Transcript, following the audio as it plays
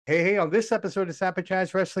Hey, on this episode of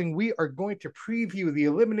SAMP&CHANCE Wrestling, we are going to preview the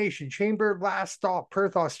Elimination Chamber, last stop,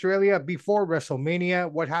 Perth, Australia, before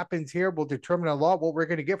WrestleMania. What happens here will determine a lot what we're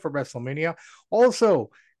going to get for WrestleMania. Also,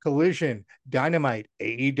 Collision, Dynamite,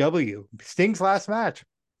 AEW, Sting's last match,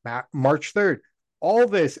 March 3rd. All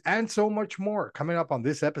this and so much more coming up on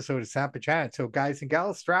this episode of SAMP&CHANCE. So, guys and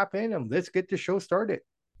gals, strap in and let's get the show started.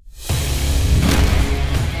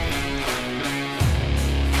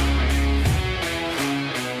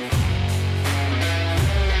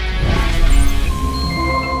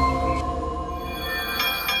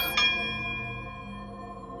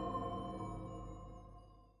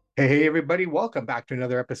 Hey, everybody, welcome back to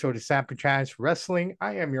another episode of SAMP&CHANCE Wrestling.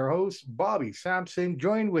 I am your host, Bobby Sampson.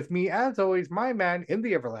 Joined with me, as always, my man in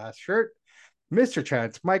the Everlast shirt, Mr.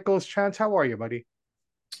 Chance Michaels. Chance, how are you, buddy?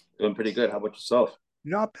 Doing pretty good. How about yourself?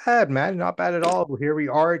 Not bad, man. Not bad at all. Here we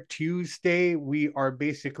are, Tuesday. We are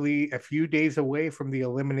basically a few days away from the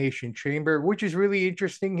Elimination Chamber, which is really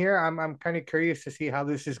interesting here. I'm kind of curious to see how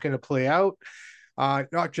this is going to play out.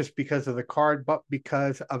 Not just because of the card, but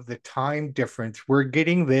because of the time difference. We're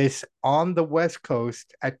getting this on the West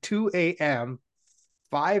Coast at 2 a.m.,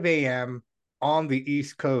 5 a.m. on the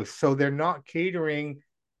East Coast. So they're not catering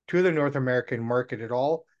to the North American market at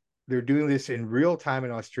all. They're doing this in real time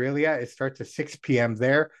in Australia. It starts at 6 p.m.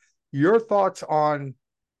 there. Your thoughts on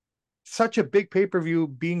such a big pay-per-view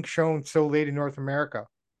being shown so late in North America?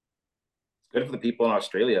 Good for the people in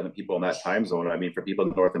Australia and the people in that time zone. I mean, for people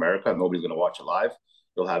in North America, nobody's going to watch it live.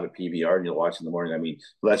 You'll have a PVR and you'll watch it in the morning. I mean,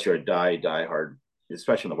 unless you're a die-hard,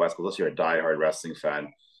 especially in the West Coast, unless you're a die-hard wrestling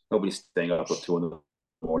fan, nobody's staying up at 2 in the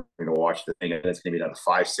morning to watch the thing. And it's going to be down to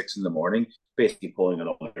 5, 6 in the morning, basically pulling it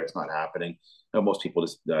over. It's not happening. Most people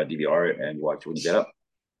just DVR it and watch it when you get up,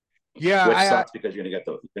 Yeah, which sucks because you're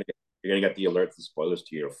gonna get the alerts and spoilers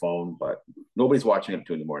to your phone, but nobody's watching it at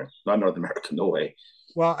 2 in the morning. Not North America, no way.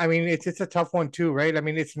 well, I mean, it's a tough one too, right? I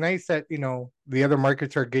mean, it's nice that the other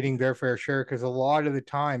markets are getting their fair share because a lot of the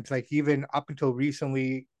times, like even up until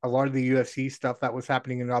recently, a lot of the UFC stuff that was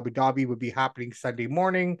happening in Abu Dhabi would be happening Sunday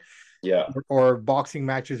morning, Yeah, or boxing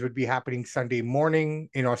matches would be happening Sunday morning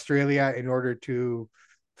in Australia in order to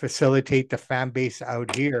facilitate the fan base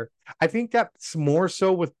out here. I think that's more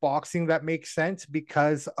so with boxing that makes sense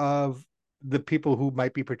because of the people who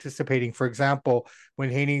might be participating. For example, when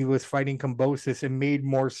Haney was fighting Kambosos, it made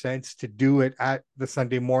more sense to do it at the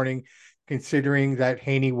Sunday morning, considering that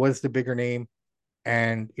Haney was the bigger name.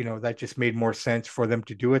 And, that just made more sense for them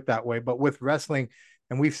to do it that way. But with wrestling,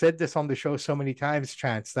 and we've said this on the show so many times,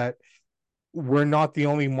 Chance, that we're not the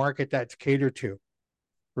only market that's catered to, yeah.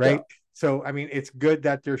 right? So, I mean, it's good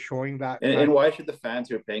that they're showing that kind And why should the fans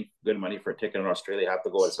who are paying good money for a ticket in Australia have to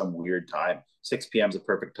go at some weird time? 6 p.m. is a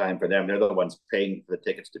perfect time for them. They're the ones paying for the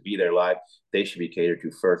tickets to be there live. They should be catered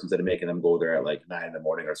to first instead of making them go there at like 9 in the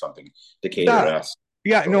morning or something to cater yeah, to us.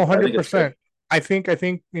 yeah, no, So I think it's good. 100%. I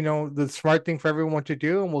think, the smart thing for everyone to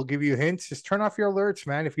do, and we'll give you hints, just turn off your alerts,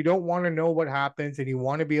 man. If you don't want to know what happens and you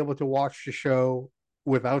want to be able to watch the show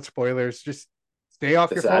without spoilers, just stay off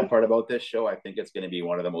The your phone. sad part about this show, I think it's going to be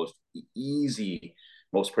one of the most easy,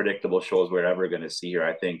 most predictable shows we're ever going to see here.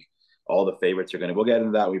 I think all the favorites are going to. We'll get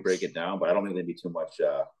into that. We break it down, but I don't think there'll be too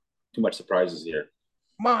much surprises here.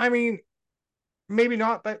 Well, I mean, maybe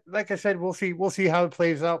not, but like I said, we'll see how it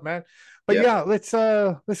plays out, man. But Yeah,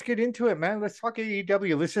 yeah, let's get into it, man. Let's talk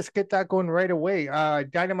AEW. Let's just get that going right away.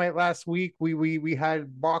 Dynamite last week, we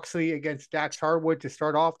had Moxley against Dax Harwood to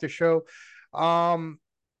start off the show. Um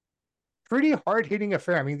Pretty hard hitting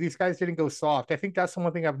affair. I mean, these guys didn't go soft. I think that's the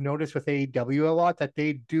one thing I've noticed with AEW a lot, that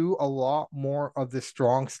they do a lot more of the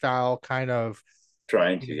strong style kind of,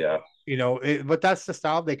 trying to. Yeah, but that's the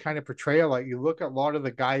style they kind of portray a lot. You look at a lot of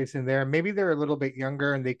the guys in there, maybe they're a little bit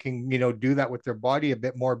younger and they can, do that with their body a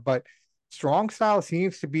bit more, but strong style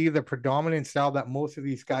seems to be the predominant style that most of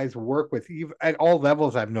these guys work with, even at all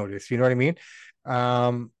levels, I've noticed, you know what I mean?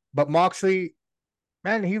 But Moxley,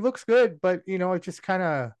 man, he looks good, but it just kind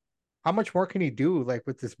of, how much more can he do, like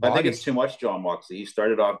with this I think body? it's too much. John Moxley. He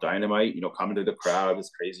started off Dynamite, coming to the crowd. This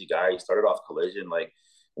crazy guy. He started off Collision. Like,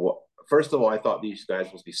 well, first of all, I thought these guys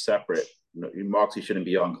supposed to be separate. Moxley shouldn't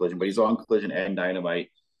be on Collision, but he's on Collision and Dynamite.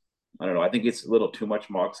 I don't know. I think it's a little too much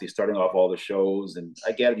Moxley starting off all the shows, and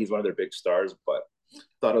I get it. He's one of their big stars, but I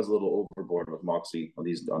thought it was a little overboard with Moxley on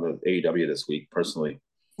the AEW this week. Personally,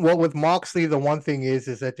 Well, with Moxley, the one thing is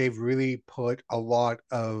that they've really put a lot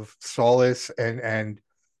of solace and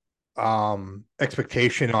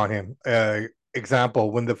expectation on him. Example,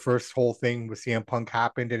 when the first whole thing with CM Punk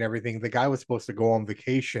happened and everything, the guy was supposed to go on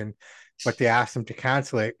vacation, but they asked him to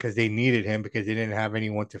cancel it because they needed him because they didn't have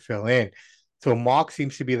anyone to fill in. So Mock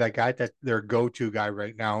seems to be that guy that their go-to guy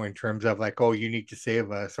right now in terms of like, oh, you need to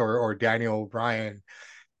save us, or Daniel Bryan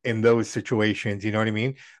in those situations. You know what I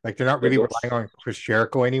mean? Like they're not They're really good. relying on Chris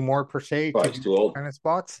Jericho anymore per se But to he's do too old. kind of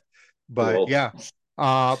spots. Too But old. yeah.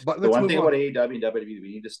 But The let's one move thing on. about AEW and WWE, we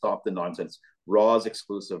need to stop the nonsense. Raw's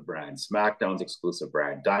exclusive brand, SmackDown's exclusive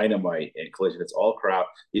brand, Dynamite and Collision. It's all crap.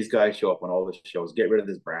 These guys show up on all the shows. Get rid of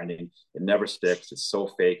this branding. It never sticks. It's so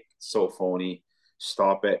fake, so phony.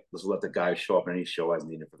 Stop it. Let's let the guys show up on any show as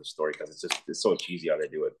needed for the story because it's so cheesy how they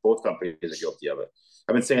do it. Both companies are guilty of it.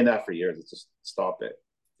 I've been saying that for years. It's just stop it.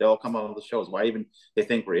 They all come on the shows. Why even they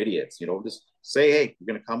think we're idiots? Just say, hey,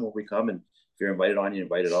 we're gonna come when we come, and if you're invited on, you're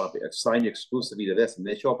invited off. Sign you exclusively to this, and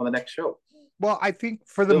they show up on the next show. Well, I think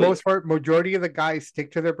for the Silly. most part, majority of the guys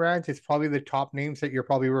stick to their brands. It's probably the top names that you're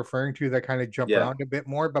probably referring to that kind of jump Yeah. around a bit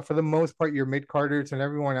more. But for the most part, your mid carders and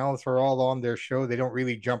everyone else are all on their show. They don't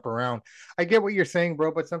really jump around. I get what you're saying,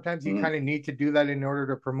 bro, but sometimes you kind of need to do that in order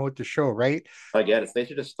to promote the show, right? I get it. They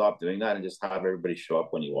should just stop doing that and just have everybody show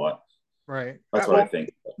up when you want. Right. That's what I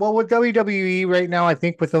think. Well, with WWE right now, I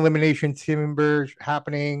think with Elimination Chamber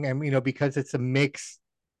happening, and because it's a mix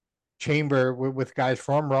chamber with guys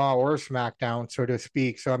from Raw or SmackDown, so to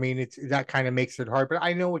speak. So I mean, it's that kind of makes it hard. But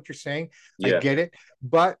I know what you're saying. I Yeah. get it.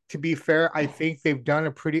 But to be fair, I think they've done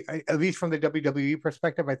a pretty, at least from the WWE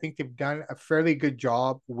perspective, I think they've done a fairly good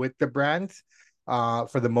job with the brands,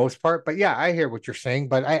 for the most part. But yeah, I hear what you're saying.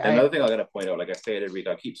 But And another thing I got to point out, like I say it every week,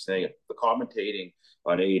 I keep saying it, the commentating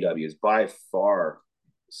on AEW is by far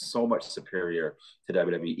so much superior to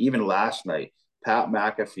WWE. Even last night, Pat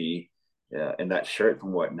McAfee in that shirt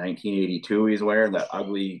from 1982 he's wearing, that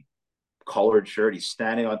ugly collared shirt. He's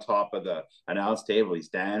standing on top of the announce table. He's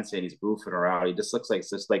dancing. He's goofing around. He just looks like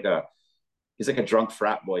he's like a drunk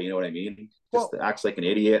frat boy. You know what I mean? Just well, acts like an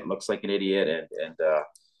idiot, looks like an idiot, and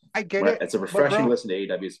I get it. it's a But refreshing bro, listen to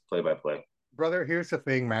AEW's play by play. brother, here's the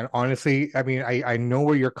thing, man. Honestly, I mean, I know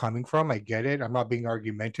where you're coming from. I get it. I'm not being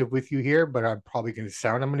argumentative with you here, but I'm probably going to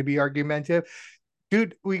sound I'm going to be argumentative.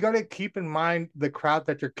 Dude, we got to keep in mind the crowd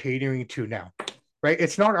that they're catering to now, right?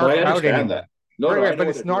 It's not No, our I crowd understand anymore. that. No, Right, no, I right. know But what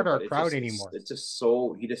it's they're not doing, our but crowd anymore. it's just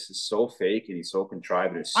so he just is so fake and he's so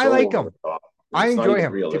contrived and it's I so like over him. the top. I It's not enjoy even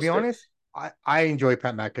him. To be realistic. honest, I enjoy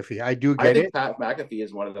Pat McAfee. I do I get think it. Pat McAfee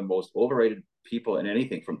is one of the most overrated people in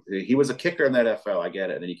anything. From he was a kicker in the NFL, I get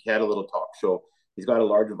it, and then he had a little talk show. He's got a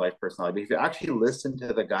larger life personality. But if you actually listen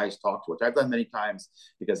to the guys talk to, which I've done many times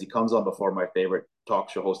because he comes on before my favorite talk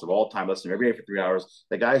show host of all time, listen to him every day for 3 hours.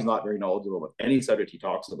 The guy's not very knowledgeable about any subject he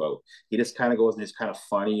talks about. He just kind of goes and he's kind of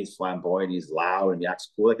funny, he's flamboyant, he's loud, and he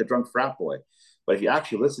acts cool like a drunk frat boy. But if you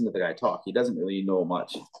actually listen to the guy talk, he doesn't really know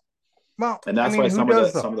much. Well, And I that's mean, why who some of the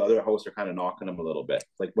does though? some of the other hosts are kind of knocking him a little bit,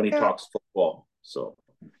 like when he Yeah, talks football. So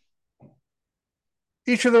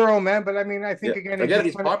each of their own, man. But I mean, I yeah, think again, I it get it. just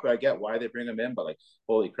He's kind of popular. I get why they bring him in, but like,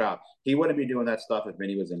 holy crap, he wouldn't be doing that stuff if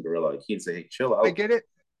Vinny was in Gorilla. Like, he'd say, "Hey, chill I out." get it.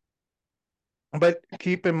 But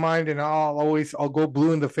keep in mind, and I'll go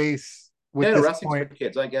blue in the face with Yeah, this wrestling's for point,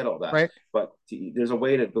 kids. I get all that, right? but there's a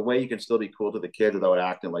way to the way you can still be cool to the kids without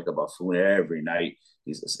acting like a buffoon every night.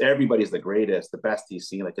 Everybody's the greatest, the best he's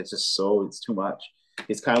seen. Like it's too much.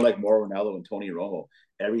 It's kind of like Mauro Ranallo and Tony Romo.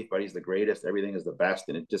 Everybody's the greatest. Everything is the best,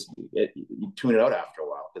 and you tune it out after a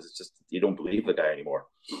while because it's just you don't believe the guy anymore.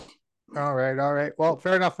 All right, all right. Well,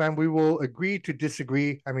 fair enough, man. We will agree to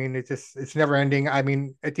disagree. I mean, it's never ending. I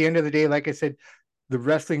mean, at the end of the day, like I said, the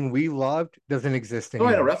wrestling we loved doesn't exist No, I know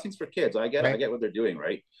anymore, wrestling's for kids. I get it. I right? get what they're doing,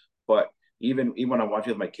 right? But even when I'm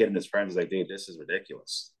watching with my kid and his friends, it's like, dude, this is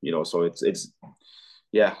ridiculous. So it's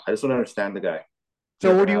yeah. I just don't understand the guy.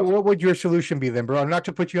 So Never have. what would your solution be then, bro? Not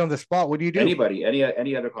to put you on the spot. What do you do? Anybody, any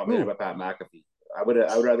other commentator Who? but Pat McAfee. I would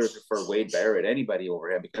rather prefer Wade Barrett, anybody over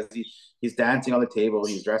him because he's dancing on the table and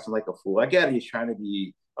he's dressing like a fool. I get it, he's trying to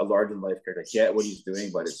be a larger than life character. I get what he's doing,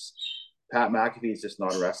 but it's Pat McAfee is just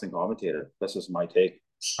not a wrestling commentator. That's just my take. All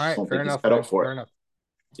Just right, don't fair think he's enough, cut out man. for Fair it. enough.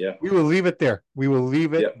 Yeah. We will leave it there. We will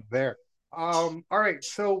leave it Yeah. there. All right.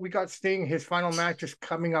 So we got Sting. His final match is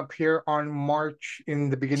coming up here on in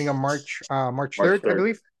the beginning of March, March March 3rd, I 3rd.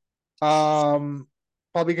 believe.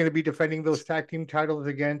 Probably going to be defending those tag team titles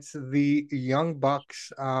against the Young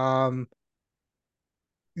Bucks.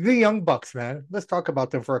 The Young Bucks, man. Let's talk about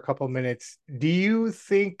them for a couple of minutes. Do you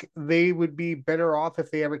think they would be better off if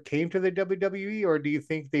they ever came to the WWE, or do you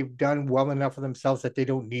think they've done well enough for themselves that they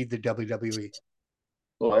don't need the WWE?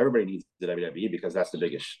 Well, everybody needs the WWE because that's the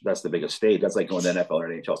biggest stage. That's like going to NFL or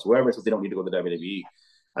NHL. So whoever says they don't need to go to the WWE,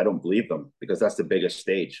 I don't believe them because that's the biggest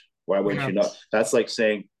stage. Why wouldn't Yeah. you know? That's like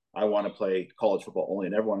saying I want to play college football only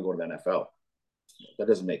and never want to go to the NFL. That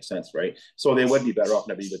doesn't make sense, right? So they would be better off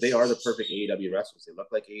in WWE, but they are the perfect AEW wrestlers. They look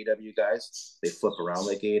like AEW guys. They flip around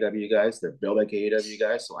like AEW guys. They're built like AEW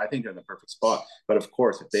guys. So I think they're in the perfect spot. But of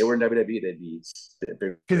course, if they were in WWE, they'd be because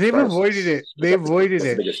bigger they've stars. avoided it. They avoided That's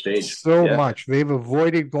the it biggest stage. so Yeah. much. They've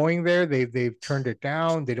avoided going there. They've turned it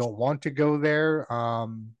down. They don't want to go there.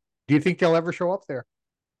 Do you think they'll ever show up there?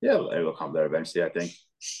 Yeah, they will come there eventually, I think.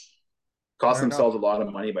 Cost Fair enough. themselves a lot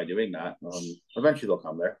of money by doing that. Eventually they'll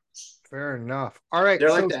come there. Fair enough. All right. They're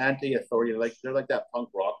like So the anti-authority. They're like that punk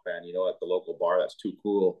rock band, at the local bar that's too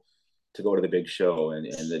cool to go to the big show, and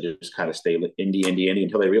they just kind of stay indie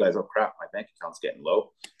until they realize, oh crap, my bank account's getting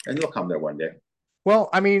low, and they'll come there one day. well,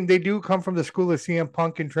 I mean, they do come from the school of CM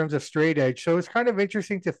Punk in terms of straight edge. So it's kind of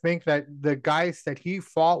interesting to think that the guys that he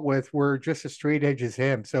fought with were just as straight edge as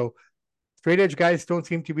him. So straight edge guys don't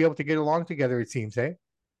seem to be able to get along together, it seems, eh?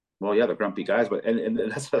 Well, yeah, they're grumpy guys, but and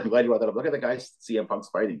that's what I'm glad you brought that up. Look at the guys CM Punk's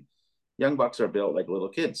fighting. Young Bucks are built like little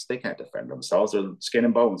kids. They can't defend themselves. They're skin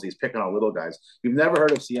and bones. He's picking on little guys. You've never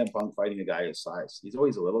heard of CM Punk fighting a guy his size. He's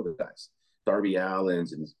always a little guys. Darby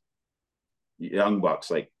Allin's and Young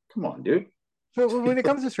Bucks. Like, come on, dude. So when it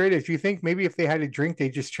comes to straight edge, do you think maybe if they had a drink, they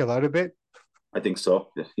just chill out a bit? I think so.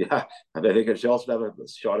 Yeah, I think they should also have a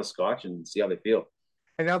shot of scotch and see how they feel.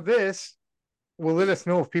 And now this will let us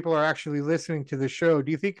know if people are actually listening to the show.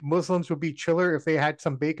 Do you think Muslims would be chiller if they had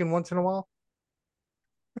some bacon once in a while?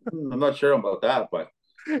 I'm not sure about that, but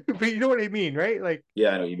But you know what I mean, right? Like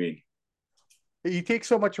yeah, I know what you mean. you take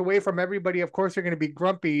so much away from everybody, of course they're going to be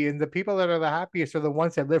grumpy, and the people that are the happiest are the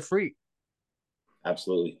ones that live free,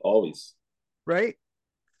 Absolutely, always. right?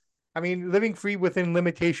 I mean, living free within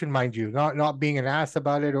limitation, mind you, not being an ass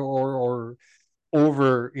about it or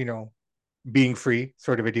over, being free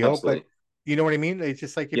sort of a deal. But Absolutely. you know what I mean? It's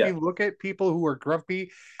just like if Yeah, you look at people who are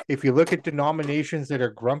grumpy, if you look at denominations that are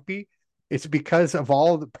grumpy, it's because of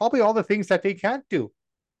probably all the things that they can't do.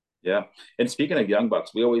 yeah. And speaking of Young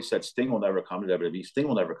Bucks, we always said Sting will never come to WWE. Sting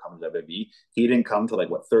will never come to WWE. He didn't come to like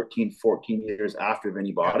what 13, 14 years after Vinny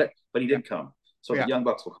Yeah, bought it, but he yeah, did come. So the yeah. Young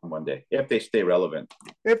Bucks will come one day if they stay relevant.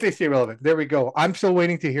 If they stay relevant, there we go. I'm still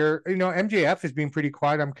waiting to hear. MJF has been pretty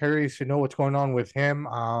quiet. I'm curious to know what's going on with him.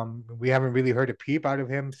 We haven't really heard a peep out of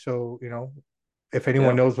him. So, if anyone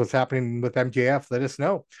Yeah, knows what's happening with MJF, let us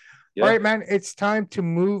know. All yeah. right, man, it's time to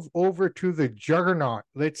move over to the juggernaut.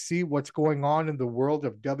 Let's see what's going on in the world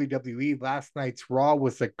of WWE. Last night's Raw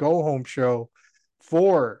was the go home show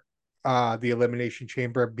for the Elimination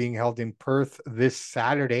Chamber being held in Perth this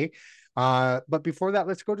Saturday. But before that,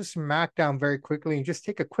 let's go to SmackDown very quickly and just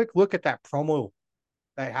take a quick look at that promo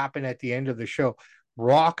that happened at the end of the show.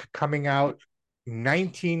 Rock coming out,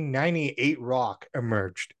 1998 Rock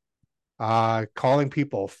emerged, calling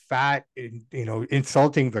people fat,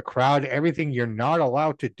 insulting the crowd, everything you're not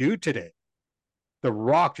allowed to do today. The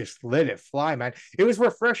Rock just let it fly, man. It was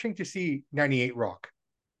refreshing to see 98 Rock.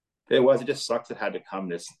 It was. It just sucks it had to come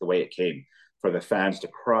this the way it came for the fans to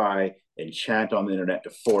cry and chant on the internet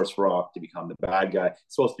to force Rock to become the bad guy. It's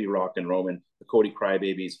supposed to be Rock and Roman. The Cody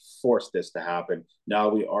crybabies forced this to happen. Now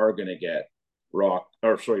we are going to get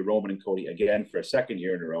Roman and Cody again for a second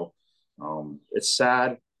year in a row. It's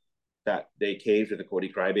sad that they caved to the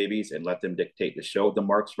Cody crybabies and let them dictate the show. The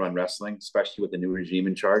Marks run wrestling, especially with the new regime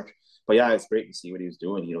in charge. But yeah, it's great to see what he was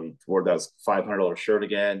doing. He wore that $500 shirt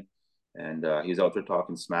again, and he's out there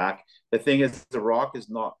talking smack. The thing is, The Rock is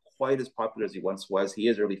not quite as popular as he once was. He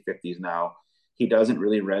is early 50s now. He doesn't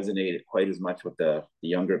really resonate quite as much with the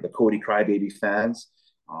Cody crybaby fans.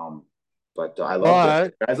 But I loved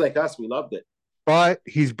it. But Guys like us, we loved it. but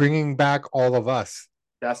he's bringing back all of us,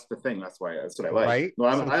 That's the thing. That's what I like. right?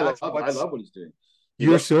 No, So that's I what's love what he's doing. He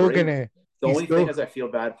you're looks still great. gonna The he's only thing still is I feel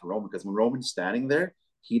bad for Roman because when Roman's standing there,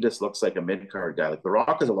 he just looks like a mid card guy. Like The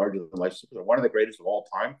Rock is a larger than life superstar, one of the greatest of all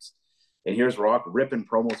times. And here's Rock ripping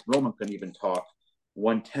promos. Roman couldn't even talk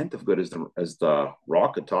 1/10 of good as the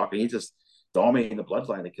Rock could talk, and he's just dominating the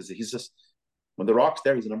bloodline because he's just when the Rock's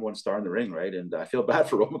there, he's the number one star in the ring, right? And I feel bad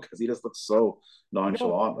for Roman because he just looks so you know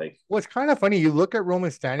nonchalant. Like, what's kind of funny, you look at Roman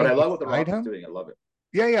but standing I love what the beside Rock is him. doing. I love it.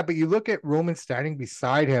 Yeah, yeah, but you look at Roman standing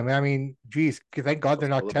beside him. I mean, geez, thank God they're Let's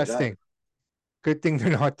not pull the guy. testing. Good thing they're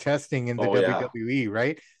not testing in the Oh yeah, WWE,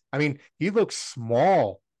 right? I mean, he looks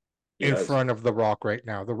small he in does. front of The Rock right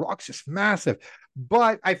now. The Rock's just massive.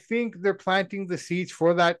 But I think they're planting the seeds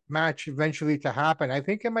for that match eventually to happen. I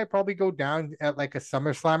think it might probably go down at like a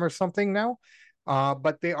SummerSlam or something now.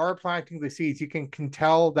 But they are planting the seeds. You can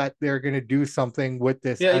tell that they're going to do something with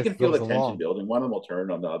this Yeah, you as can it feel goes the tension along. building. One of them will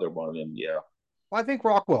turn on the other one, and yeah, Well, I think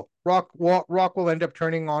Rock will. Rock will end up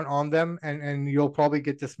turning on them, and you'll probably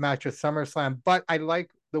get this match at SummerSlam. But I like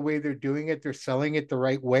the way they're doing it. They're selling it the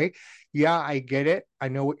right way. Yeah, I get it. I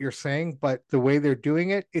know what you're saying, but the way they're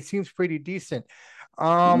doing it, it seems pretty decent.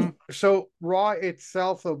 Mm-hmm. So Raw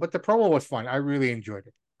itself, though, but the promo was fun. I really enjoyed it.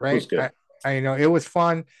 It Right? was good. I know it was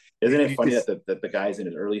fun. Isn't it You funny just that the guy's in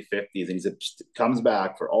his early 50s and comes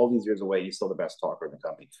back for all these years away? He's still the best talker in the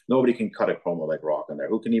company. Nobody can cut a promo like Rock in there.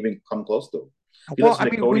 Who can even come close to him? You well, listen I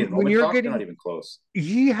to mean, Cody and when Roman you're talk, they're not getting, even close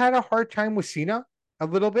he had a hard time with Cena a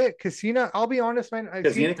little bit because Cena. I'll be honest, man.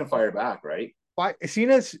 because Cena can fire back, right?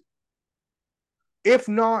 Cena's, if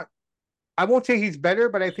not, I won't say he's better,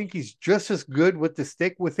 but I think he's just as good with the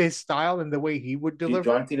stick with his style and the way he would deliver.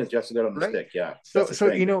 John Cena's just as good on the Right. stick. Yeah, So, that's the so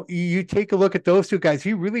thing. you know, you take a look at those two guys.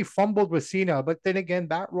 He really fumbled with Cena, but then again,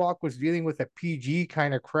 that Rock was dealing with a PG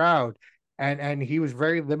kind of crowd, and he was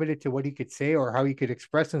very limited to what he could say or how he could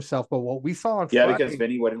express himself. But what we saw on Yeah, because Friday,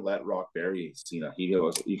 Vinny wouldn't let Rock bury Cena. He can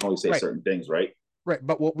only say right, certain things, right? right.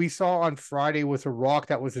 But what we saw on Friday was a Rock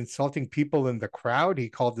that was insulting people in the crowd. He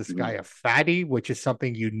called this guy Mm-hmm. a fatty, which is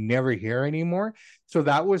something you never hear anymore. So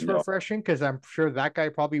that was No, refreshing because I'm sure that guy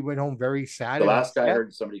probably went home very sad the and last guy I upset.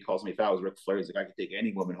 heard somebody calls me fat was Ric Flair. He's like, I could take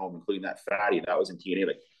any woman home, including that fatty. That was in TNA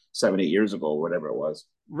like 7, 8 years ago, or whatever it was.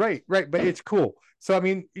 Right, right. But it's cool. So, I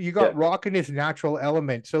mean, you Yeah. got Rock in his natural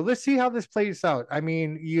element. So let's see how this plays out. I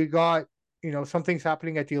mean, you got, something's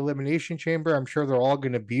happening at the Elimination Chamber. I'm sure they're all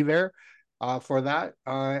going to be there for that.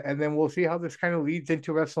 And then we'll see how this kind of leads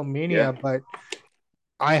into Yeah. WrestleMania. But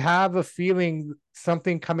I have a feeling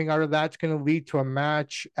something coming out of that's going to lead to a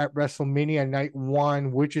match at WrestleMania night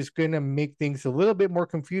one, which is going to make things a little bit more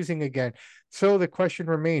confusing again. So the question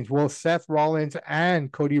remains, will Seth Rollins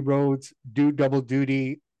and Cody Rhodes do double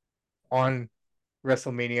duty on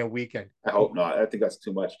WrestleMania weekend? I hope not. I think that's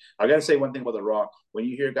too much. I got to say one thing about The Rock. When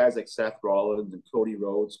you hear guys like Seth Rollins and Cody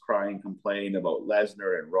Rhodes crying, complain about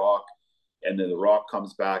Lesnar and Rock, and then The Rock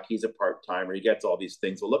comes back, he's a part timer. He gets all these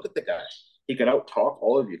things. Well, look at the guy. He can out talk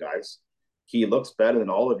all of you guys. He looks better than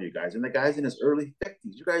all of you guys. And the guy's in his early 50s.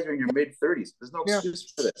 You guys are in your mid 30s. There's no Yeah.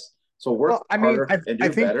 excuse for this. So Well, work I mean, harder and I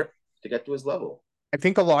do think better to get to his level. I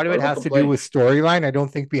think a lot of Or it don't has to do complain. with storyline. I don't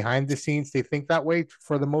think behind the scenes they think that way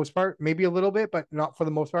for the most part. Maybe a little bit, but not for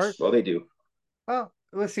the most part. Well, they do. Well,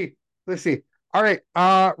 let's see. Let's see. All right.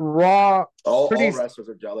 Raw. All Pretty. wrestlers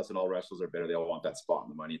are jealous and all wrestlers are bitter. They all want that spot in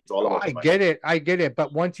the money. It's all Oh, about I the money. get it. I get it.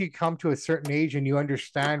 But once you come to a certain age and you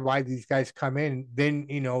understand why these guys come in, then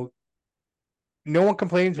no one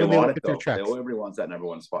complains They when they want look it at their though. checks. Everybody wants that number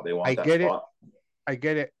one spot. They I want that get it. spot. I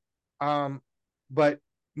get it. But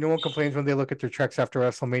no one complains when they look at their checks after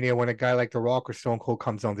WrestleMania when a guy like The Rock or Stone Cold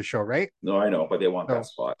comes on the show, right? No, I know, but they want that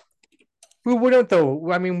So spot. who wouldn't though?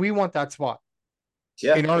 I mean, we want that spot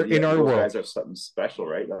Yeah, in our but in yeah, our those world. guys are something special,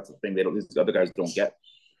 right? That's the thing. They don't. These other guys don't get.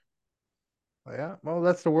 Yeah, well,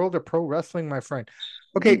 that's the world of pro wrestling, my friend.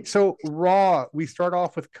 Okay, Mm-hmm. so Raw, we start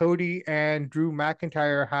off with Cody and Drew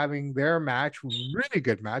McIntyre having their match. Really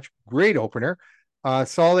good match, great opener.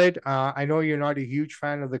 Solid. I know you're not a huge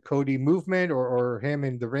fan of the Cody movement or him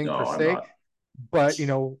in the ring per No, I'm se, not. but you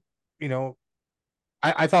know,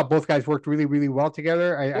 I thought both guys worked really, really well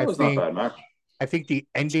together. It was not bad match. I think the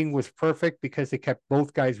ending was perfect because they kept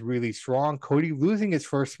both guys really strong. Cody losing his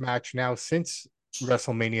first match now since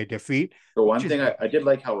WrestleMania defeat, The which one is thing good. I did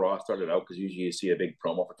like how Raw started out because usually you see a big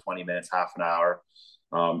promo for 20 minutes, half an hour.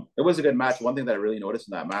 It was a good match. One thing that I really noticed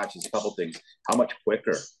in that match is a couple things. How much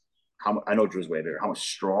quicker, I know Drew's way better, how much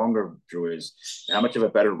stronger Drew is, how much of a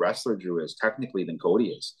better wrestler Drew is technically than Cody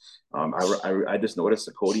is. I just noticed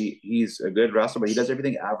that Cody, he's a good wrestler, but he does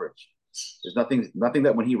everything average. There's nothing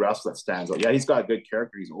that when he wrestles that stands out. Yeah, he's got a good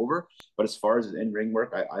character. He's over, but as far as his in ring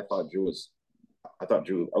work, I thought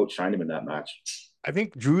Drew outshined him in that match. I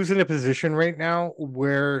think Drew's in a position right now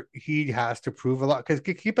where he has to prove a lot. Because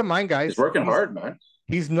keep in mind, He's guys, working hard, man.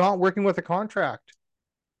 he's not working with a contract.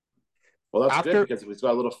 Well, that's good After because he's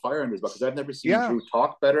got a little fire in his butt. Because I've never seen yeah, Drew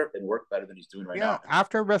talk better and work better than he's doing right yeah, now.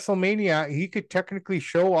 after WrestleMania, he could technically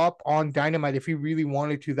show up on Dynamite if he really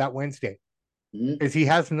wanted to that Wednesday. Mm-hmm. Because he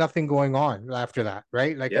has nothing going on after that,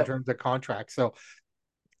 right? Like in Yep. terms of contract. So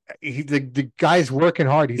the guy's working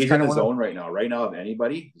hard. He's He's in kind of the one of zone right now. Right now, of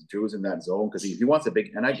anybody, Drew's in that zone because he wants a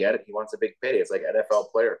big, and I get it. He wants a big payday. It's like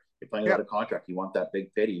NFL player. You're playing yeah, out of contract. You want that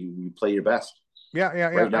big payday. You play your best. yeah.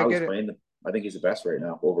 Right I now, he's get it. playing I think he's the best right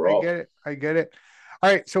now I overall. get it. I get it. All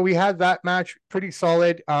right, so we had that match pretty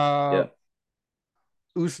solid. Yeah.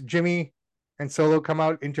 Jimmy and Solo come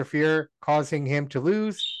out, interfere, causing him to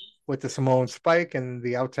lose with the Samoan spike and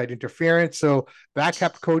the outside interference. So that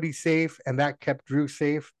kept Cody safe and that kept Drew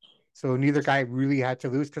safe. So neither guy really had to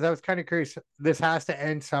lose because I was kind of curious. This has to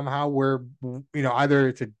end somehow where, either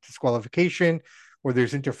it's a disqualification or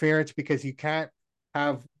there's interference because you can't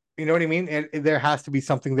have, You know what I mean? And there has to be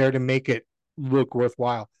something there to make it look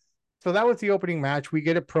worthwhile. So that was the opening match. We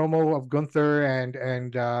get a promo of Gunther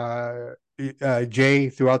and Jay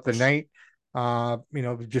throughout the night.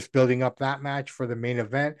 Just building up that match for the main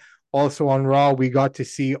event. Also on Raw, we got to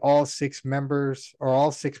see all six members or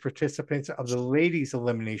all six participants of the ladies'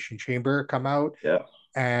 elimination chamber come out Yeah.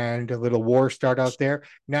 and a little war start out there.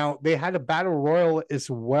 Now they had a battle royal as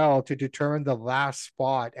well to determine the last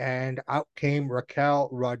spot, and out came Raquel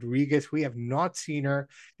Rodriguez. We have not seen her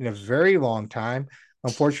in a very long time.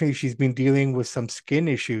 Unfortunately, she's been dealing with some skin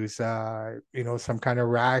issues, some kind of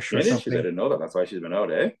rash or Skin issues. I something. didn't know that. That's why she's been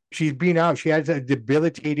out, eh? She's been out. She has a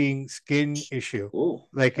debilitating skin issue. Ooh,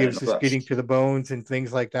 Like I it didn't was know just that. getting to the bones and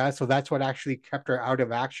things like that. So that's what actually kept her out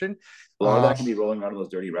of action. A lot of that can be rolling around in those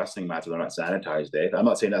dirty wrestling mats where they're not sanitized, eh? I'm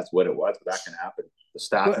not saying that's what it was, but that can happen. The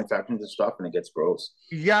staph But infections and stuff, and it gets gross.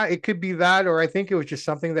 yeah, it could be that, or I think it was just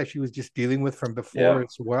something that she was just dealing with from before Yeah.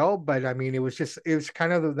 as well. But I mean, it was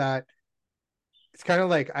kind of that. It's kind of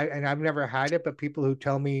like and I've never had it, but people who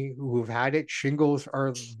tell me who've had it, shingles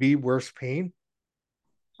are the worst pain.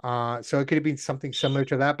 So it could have been something similar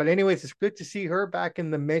to that. But anyways, it's good to see her back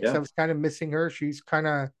in the mix. I Yeah. was kind of missing her. She's kind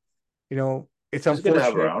of, it's She's good to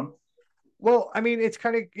have unfortunate. around. Well, I mean, it's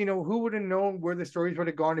kind of, who would have known where the stories would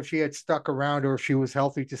have gone if she had stuck around or if she was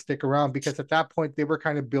healthy to stick around? Because at that point, they were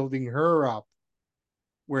kind of building her up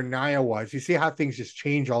where Nia was. You see how things just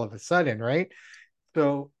change all of a sudden, right?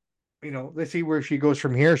 So, let's see where she goes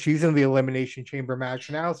from here. She's in the Elimination Chamber match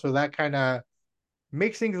now. So that kind of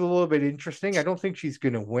makes things a little bit interesting. I don't think she's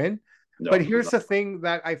going to win. But No, she's here's not. the thing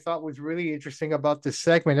that I thought was really interesting about this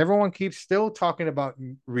segment. Everyone keeps still talking about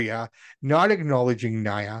Rhea, not acknowledging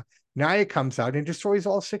Nia. Nia comes out and destroys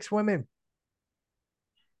all six women,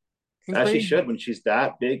 As she including should when she's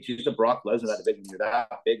that big. She's the Brock Lesnar that big. When you're that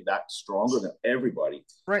big, that stronger than everybody.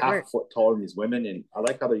 right, Half right, a foot taller than these women, and I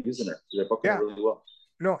like how they're using her. They're booking her yeah, really well.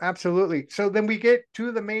 no, absolutely. So then we get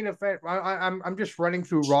to the main event. I'm just running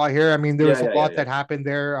through Raw here. I mean, there Yeah, was a yeah, yeah, lot yeah. that happened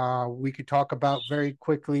there. We could talk about very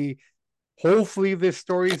quickly. Hopefully, this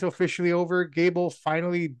story is officially over. Gable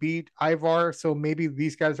finally beat Ivar, so maybe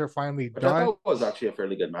these guys are finally Which I done. thought was actually a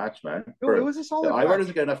fairly good match, man. No, it For was a solid Ivar match.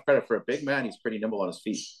 doesn't get enough credit for a big man. He's pretty nimble on his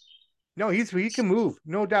feet. No, he can move,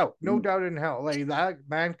 no doubt, no Mm. doubt in hell. Like that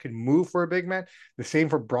man can move for a big man. The same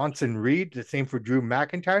for Bronson Reed, the same for Drew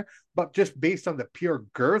McIntyre. But just based on the pure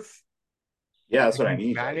girth Yeah, that's and what I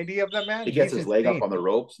mean. Like humanity of that he man, gets he's his leg up insane. on the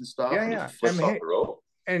ropes and stuff, Yeah, and he yeah. flips off the rope.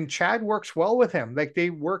 And Chad works well with him. Like they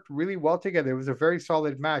worked really well together. It was a very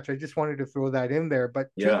solid match. I just wanted to throw that in there. But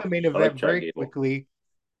to Yeah, the main I like event Chad very Gable. quickly.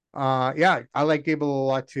 Yeah, I like Gable a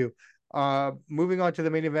lot too. Moving on to the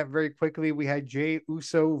main event very quickly, we had Jay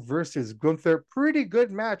Uso versus Gunther. Pretty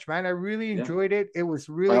good match, man. I really Yeah, enjoyed it. It was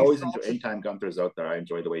I really always enjoy solid. anytime Gunther's out there. I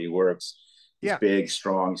enjoy the way he works. He's Yeah, big,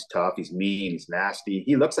 strong, he's tough, he's mean, he's nasty.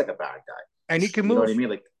 He looks like a bad guy. and he can You know what I move mean?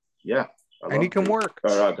 Like, yeah, I and he love can Drew work,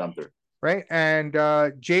 or Gunther. right? And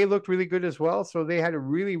Jay looked really good as well. So they had a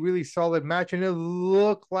really, really solid match, and it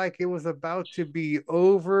looked like it was about to be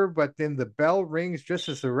over. But then the bell rings just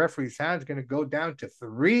as the referee's hand's going to go down to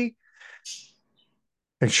three.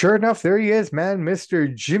 And sure enough, there he is, man,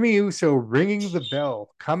 Mr. Jimmy Uso ringing the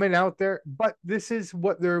bell, coming out there. But this is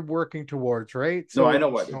what they're working towards, right? No, I So, know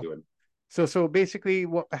what they're doing. so basically,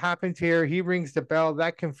 what happens here? He rings the bell.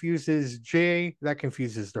 That confuses Jay. That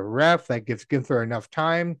confuses the ref. That gives Gunther enough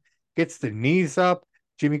time. Gets the knees up.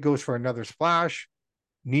 Jimmy goes for another splash.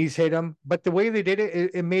 Knees hit him. But the way they did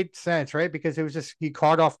it, it made sense, right? Because it was just he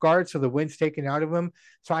caught off guard, so the wind's taken out of him.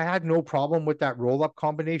 So I had no problem with that roll up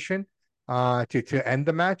combination to end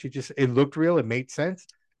the match. It looked real. It made sense.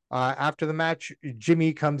 After the match,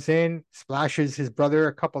 Jimmy comes in, splashes his brother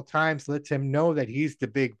a couple times, lets him know that he's the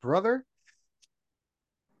big brother.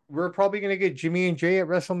 We're probably going to get Jimmy and Jay at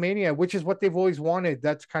WrestleMania, which is what they've always wanted.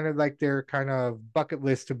 That's kind of like their kind of bucket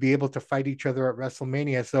list to be able to fight each other at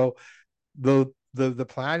WrestleMania. So the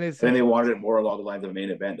plan is And then that they wanted it more along the lines of a main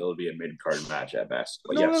event. It'll be a mid card match at best.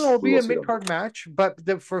 But no, yes, it'll we be will a see mid them. card match,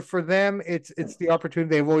 but for them, it's the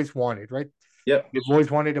opportunity they've always wanted, right? Yep. They've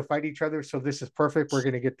always wanted to fight each other, so this is perfect. We're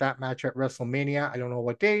going to get that match at WrestleMania. I don't know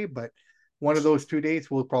what day, but one of those 2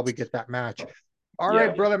 days we'll probably get that match. All right,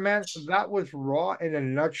 Yeah. brother, man, that was Raw in a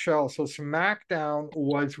nutshell. So SmackDown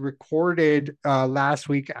was recorded last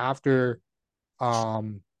week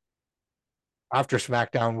um after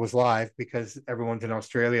SmackDown was live because everyone's in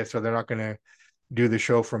Australia, so they're not going to do the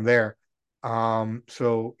show from there.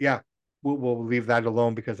 So yeah, we'll leave that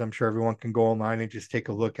alone because I'm sure everyone can go online and just take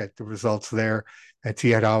a look at the results there and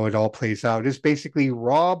see how it all plays out. It's basically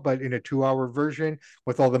Raw, but in a 2 hour version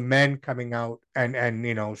with all the men coming out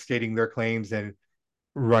and stating their claims and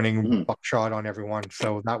running Mhm. buckshot on everyone.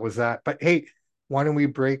 So that was that. But hey, why don't we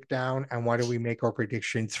break down and why don't we make our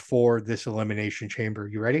predictions for this elimination chamber?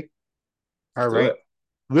 You ready? Let's All do right. it.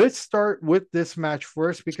 Let's start with this match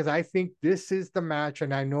first because I think this is the match,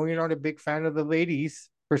 and I know you're not a big fan of the ladies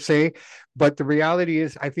per se, but the reality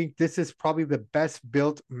is, I think this is probably the best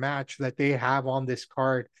built match that they have on this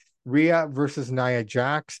card. Rhea versus Nia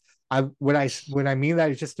Jax. I mean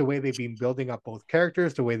that is just the way they've been building up both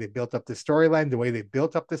characters, the way they built up the storyline, the way they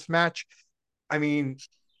built up this match. I mean,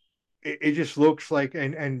 it just looks like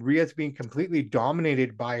and Rhea's being completely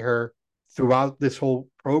dominated by her throughout this whole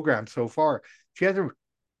program so far. She hasn't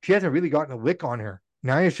she hasn't really gotten a lick on her.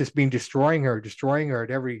 Nia's just been destroying her at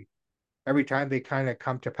every time they kind of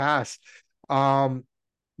come to pass. Um,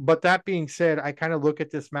 but that being said, I kind of look at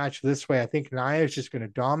this match this way. I think Nia is just going to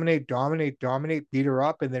dominate, beat her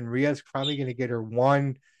up, and then Rhea's probably going to get her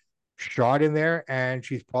one shot in there, and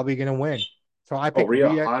she's probably going to win. So I Oh, pick Rhea,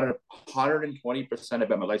 Rhea. 120%. I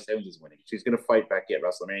bet my life savings is winning. She's going to fight Becky at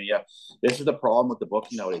WrestleMania. This is the problem with the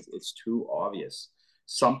booking nowadays. It's too obvious.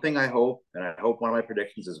 Something I hope, and I hope one of my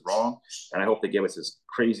predictions is wrong, and I hope they give us this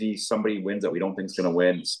crazy somebody wins that we don't think is going to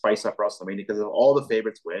win, spice up WrestleMania, because if all the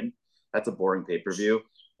favorites win, that's a boring pay-per-view,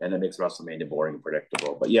 and it makes WrestleMania boring and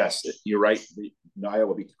predictable. But yes, you're right. Nia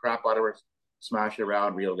will beat the crap out of her, smash it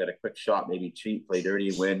around. Rhea will get a quick shot, maybe cheat, play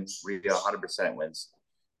dirty, win. Rhea 100% wins.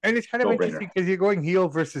 And it's kind of No brainer. interesting because you're going heel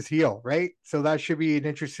versus heel, right? So that should be an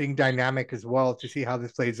interesting dynamic as well to see how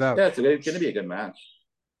this plays out. Yeah, it's going to be a good match.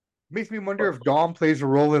 Makes me wonder But if Dom plays a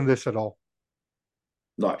role in this at all.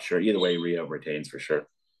 not sure. Either way, Rhea retains for sure.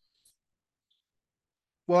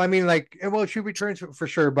 Well, I mean, like, well, she returns for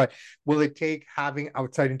sure, but will it take having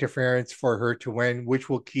outside interference for her to win, which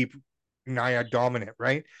will keep Nia dominant,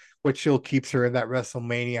 right? Which still keeps her in that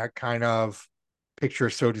WrestleMania kind of picture,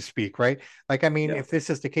 so to speak, right? Like, I mean, Yeah. if this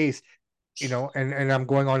is the case, and I'm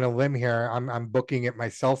going on a limb here. I'm booking it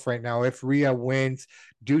myself right now. If Rhea wins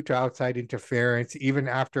due to outside interference, even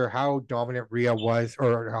after how dominant Rhea was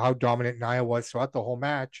or how dominant Nia was throughout the whole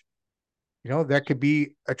match, that could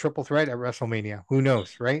be a triple threat at WrestleMania. Who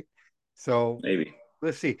knows, right? So Maybe.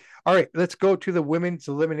 let's see. All right, let's go to the women's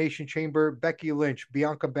elimination chamber. Becky Lynch,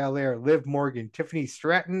 Bianca Belair, Liv Morgan, Tiffany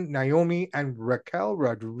Stratton, Naomi, and Raquel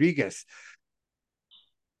Rodriguez.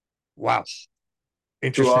 Wow, Too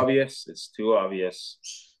interesting. obvious. It's too obvious.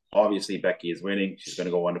 Obviously, Becky is winning. She's going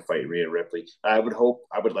to go on to fight Rhea Ripley. I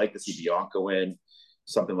would like to see Bianca win,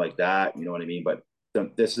 something like that. You know what I mean? But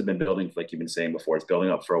this has been building, like you've been saying before, it's building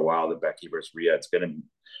up for a while. The Becky versus Rhea. It's going to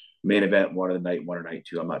main event one of the night, one or night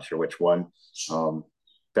two. I'm not sure which one. Um,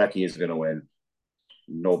 Becky is going to win.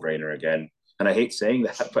 No brainer again. And I hate saying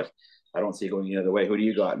that, but I don't see it going the other way. Who do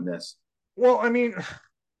you got in this? Well, I mean,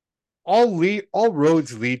 all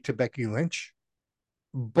roads lead to Becky Lynch,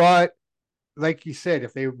 but like you said,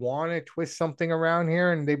 if they want to twist something around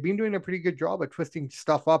here, and they've been doing a pretty good job of twisting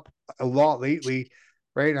stuff up a lot lately,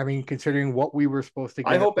 right? I mean, considering what we were supposed to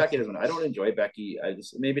I get at hope Becky doesn't. I don't enjoy Becky. I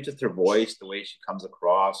just maybe just her voice, the way she comes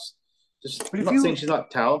across. Just but I'm if not saying you she's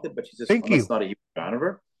not talented, but she's just thank I'm just you, not a huge fan of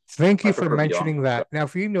her. thank I you for prefer Bianca. mentioning that. Now,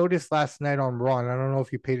 if you noticed last night on Raw, and I don't know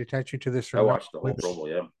if you paid attention to this or I not, watched the whole promo.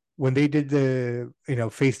 Yeah, when they did the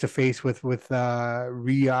face to face with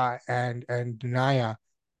Rhea and Naya,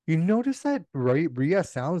 you notice that Rhea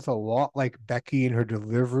sounds a lot like Becky in her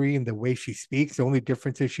delivery and the way she speaks. The only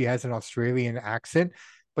difference is she has an Australian accent,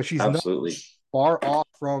 but she's not absolutely. far off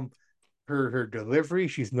from her delivery.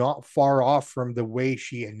 She's not far off from the way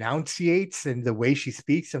she enunciates and the way she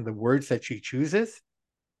speaks and the words that she chooses.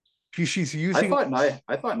 She's using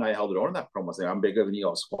I thought Nia held it on in that promo saying I'm bigger than you,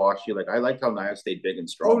 I'll squash you. Like I liked how Nia stayed big and oh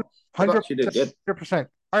strong. I thought she did 100%, good. 100%.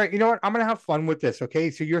 All right, you know what? I'm gonna have fun with this. Okay,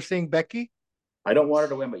 so you're saying Becky? I don't want her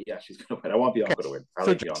to win, but yeah, she's gonna win. I want Okay. Bianca to win. I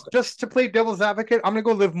So like just, Bianca. just to play devil's advocate, I'm gonna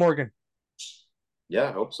go Liv Morgan, Yeah,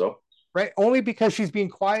 I hope so. right? Only because she's being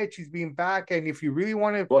quiet, she's being back, and if you really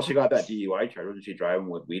want Well, to, she got that DUI charge. Wasn't she driving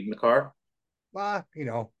with weed in the car? uh, you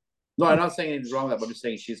know, No, I'm not saying anything's wrong with that, but I'm just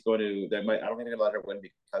saying she's going to. They might. I don't think they're gonna let her win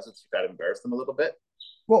because it's got to embarrass them a little bit.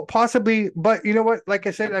 well, possibly, but you know what? Like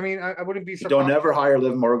I said, I mean, I wouldn't be You don't surprised. never hire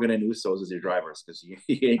Liv Morgan and Usos as your drivers because you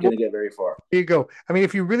ain't Well, gonna get very far. there you go. I mean,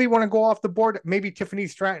 if you really want to go off the board, maybe Tiffany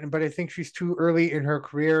Stratton, but I think she's too early in her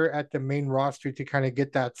career at the main roster to kind of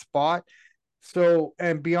get that spot. So,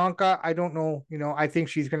 and Bianca, I don't know. I think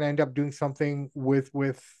she's going to end up doing something with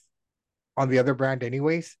on the other brand,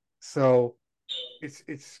 anyways. So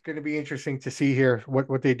it's going to be interesting to see here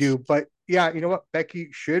what they do. But yeah, you know what? Becky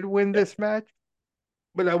should win Yep. this match,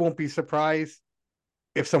 but I won't be surprised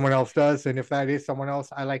if someone else does. And if that is someone else,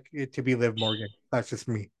 I like it to be Liv Morgan. That's just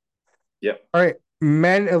me. Yep. All right,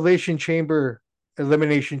 men elation chamber.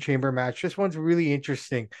 Elimination Chamber match. This one's really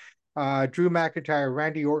interesting. Drew McIntyre,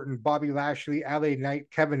 Randy Orton, Bobby Lashley, LA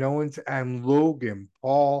Knight, Kevin Owens, and Logan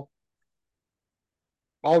Paul.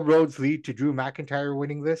 All roads lead to Drew McIntyre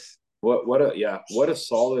winning this. What a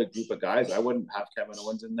solid group of guys. I wouldn't have Kevin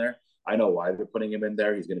Owens in there. I know why they're putting him in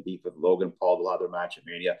there. He's going to beat with Logan Paul. They'll have their match at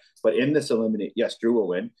Mania. But in this yes, Drew will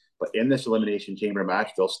win. But in this Elimination Chamber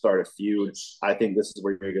match, they'll start a feud. I think this is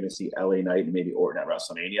where you're going to see LA Knight and maybe Orton at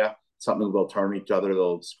WrestleMania. Something they'll turn each other,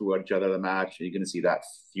 they'll screw at each other in the match. And you're going to see that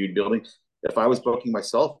feud building. If I was booking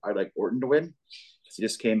myself, I'd like Orton to win. He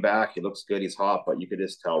just came back. He looks good. He's hot. But you could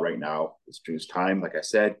just tell right now it's Drew's time. Like I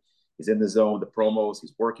said, he's in the zone, the promos,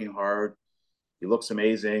 he's working hard. He looks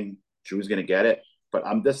amazing. Drew's going to get it. But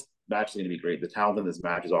this match is going to be great. The talent in this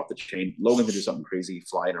match is off the chain. Logan can do something crazy,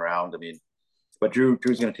 flying around. I mean, but Drew's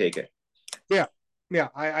going to take it. Yeah. Yeah,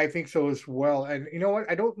 I think so as well. And you know what?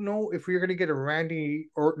 I don't know if we're going to get a Randy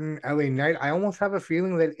Orton LA Knight. I almost have a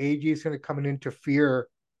feeling that AJ is going to come and interfere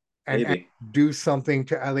and do something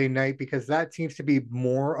to LA Knight, because that seems to be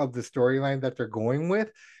more of the storyline that they're going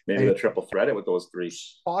with. Maybe the triple threat it with those three.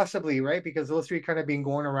 Possibly, right? Because those three kind of been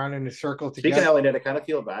going around in a circle together. Speaking of LA Knight, I kind of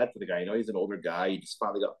feel bad for the guy. You know, he's an older guy. He just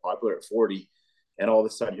finally got popular at 40. And all of a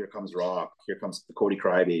sudden, here comes Rock. Here comes the Cody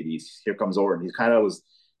Crybabies. Here comes Orton. He kind of was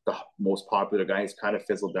the most popular guy. He's kind of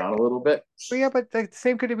fizzled down a little bit. But yeah, but the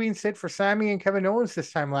same could have been said for Sammy and Kevin Owens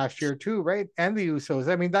this time last year too, right? And the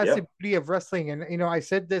Usos. I mean, that's the beauty of wrestling. And, you know, I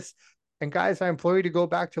said this, and guys, I implore you to go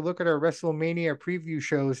back to look at our WrestleMania preview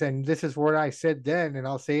shows. And this is what I said then, and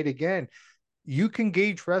I'll say it again. You can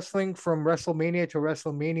gauge wrestling from WrestleMania to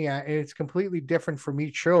WrestleMania, and it's completely different from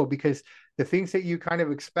each show, because the things that you kind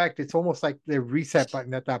of expect, it's almost like the reset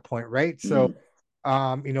button at that point, right? So,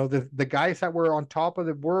 you know, the guys that were on top of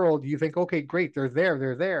the world, you think, okay, great, they're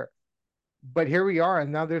there. But here we are,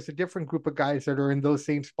 and now there's a different group of guys that are in those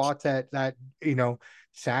same spots that you know,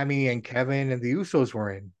 Sammy and Kevin and the Usos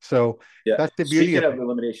were in. So that's the beauty of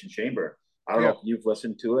Elimination Chamber. I don't know if you've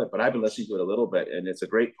listened to it, but I've been listening to it a little bit, and it's a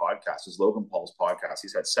great podcast. It's Logan Paul's podcast.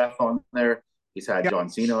 He's had Seth on there. He's had John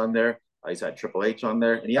Cena on there. He's had Triple H on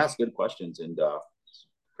there, and he asks good questions. And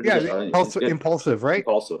impulsive, right?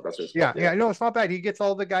 Impulsive. That's what it's called. No, it's not bad. He gets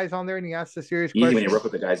all the guys on there, and he asks the serious questions. Easy when you work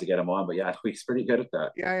with the guys to get him on, but he's pretty good at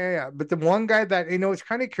that. Yeah. But the one guy that, you know, it's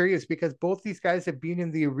kind of curious, because both these guys have been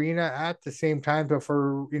in the arena at the same time, but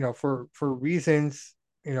for reasons.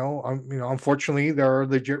 Unfortunately, there are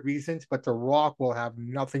legit reasons, but The Rock will have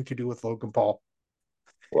nothing to do with Logan Paul.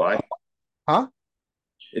 Why? Huh?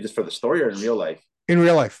 It is for the story or in real life? In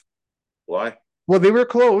real life. Why? Well, they were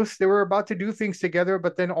close. They were about to do things together,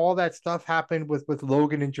 but then all that stuff happened with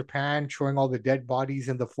Logan in Japan, showing all the dead bodies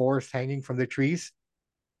in the forest hanging from the trees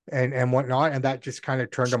and whatnot, and that just kind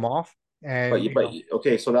of turned them off. And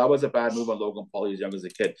okay, so that was a bad move on Logan Paul. He was young as a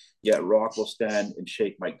kid. Yet Rock will stand and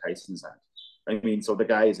shake Mike Tyson's hand. I mean, so the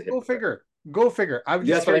guy is a hypocrite. Go figure.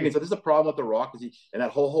 That's what I mean. So this is a problem with The Rock. And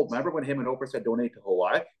that whole remember when him and Oprah said donate to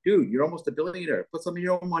Hawaii? Dude, you're almost a billionaire. Put some of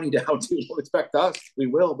your own money down too. Don't expect us. We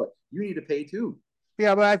will, but you need to pay too.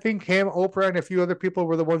 Yeah, but I think him, Oprah, and a few other people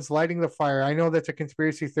were the ones lighting the fire. I know that's a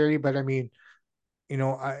conspiracy theory, but I mean, you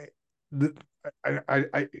know, I don't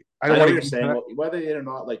know what you're saying. Well, whether it or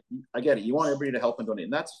not, like, I get it. You want everybody to help and donate,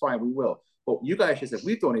 and that's fine. We will. But you guys just said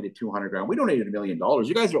we've donated $200,000. We donated $1 million.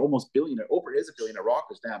 You guys are almost billionaire. Oprah is a billionaire. Rock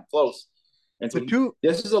is damn close. And so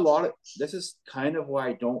this is kind of why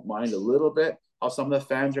I don't mind a little bit how some of the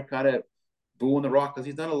fans are kind of booing The Rock, because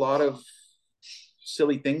he's done a lot of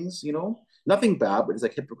silly things, you know. Nothing bad, but it's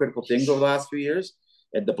like hypocritical things over the last few years.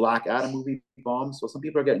 And the Black Adam movie bombed. So some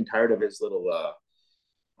people are getting tired of his little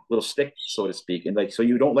stick, so to speak. And like, so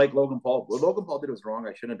you don't like Logan Paul? What Logan Paul did was wrong.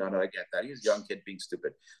 I shouldn't have done it. I get that. He was a young kid being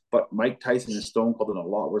stupid. But Mike Tyson and Stone Cold did a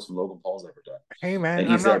lot worse than Logan Paul's ever done. Hey, man. And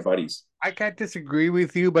he's their buddies. I can't disagree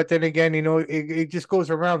with you. But then again, you know, it just goes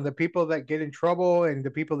around. The people that get in trouble and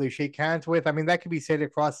the people they shake hands with. I mean, that can be said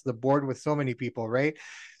across the board with so many people, right?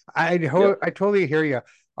 I totally hear you.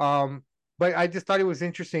 But I just thought it was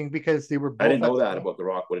interesting because they were both. I didn't know that about The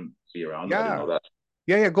Rock wouldn't be around. Yeah. I didn't know that.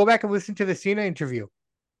 Yeah. Go back and listen to the Cena interview.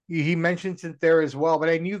 He mentions it there as well, but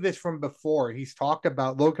I knew this from before.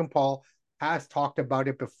 Logan Paul has talked about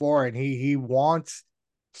it before, and he wants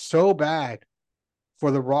so bad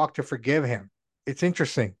for The Rock to forgive him. It's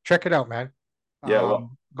interesting. Check it out, man. Yeah,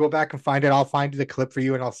 go back and find it. I'll find the clip for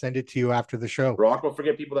you, and I'll send it to you after the show. Rock will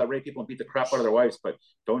forgive people that rape people and beat the crap out of their wives, but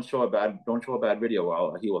don't show a bad video.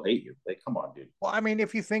 Well, he will hate you. Like, come on, dude. Well, I mean,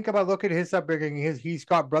 if you think about, look at his upbringing. He's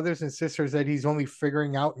got brothers and sisters that he's only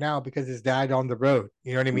figuring out now because his dad on the road.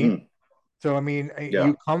 You know what I mean? Mm-hmm. So, I mean,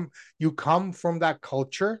 you come from that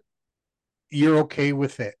culture, you're okay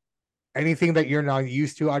with it. anything that you're not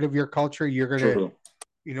used to out of your culture, you're gonna, True.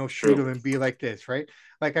 shoot True. them and be like this, right?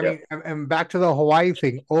 Like, I Yeah. mean, and back to the Hawaii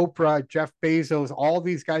thing, Oprah, Jeff Bezos, all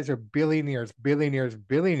these guys are billionaires, billionaires,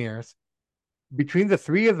 billionaires. Between the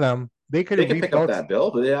three of them, they could They have could pick reached up out. that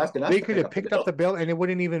bill, but they're asking us They to could pick have up the picked up bill. the bill, and it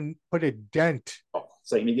wouldn't even put a dent. Oh,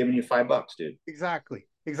 it's like me giving you $5, dude. Exactly,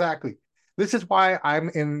 exactly. This is why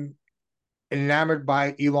I'm enamored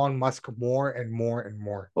by Elon Musk more and more and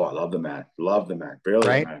more. Oh, I love the man. Love the man. Brilliant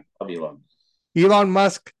Right? man. Love Elon. Elon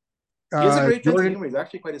Musk, He has a great sense of Jordan. humor. He's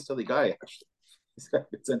actually quite a silly guy. Actually, he's got a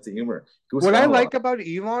good sense of humor. Goose What I around a like lot. about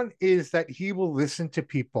Elon is that he will listen to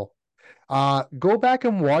people. Go back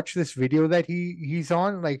and watch this video that he's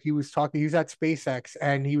on. Like, he was talking, he was at SpaceX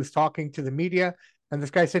and he was talking to the media, and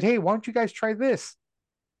this guy said, "Hey, why don't you guys try this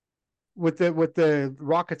with the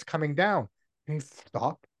rockets coming down?" And he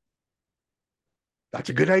stopped. That's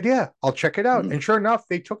a good idea. I'll check it out. Mm-hmm. And sure enough,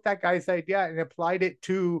 they took that guy's idea and applied it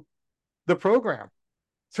to the program.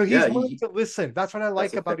 So he's Yeah, willing to listen. That's what I that's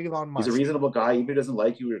like the thing. about Elon He's a Musk. reasonable guy. Even if he doesn't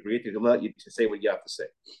like you or agree with you, he'll let you to say what you have to say.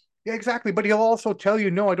 Yeah, exactly. But he'll also tell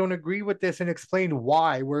you, no, I don't agree with this, and explain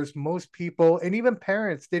why. Whereas most people, and even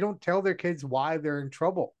parents, they don't tell their kids why they're in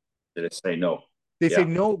trouble. They just say no. They say, Yeah,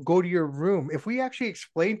 no, go to your room. If we actually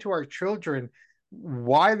explain to our children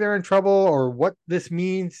why they're in trouble or what this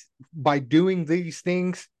means by doing these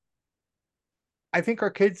things, I think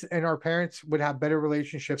our kids and our parents would have better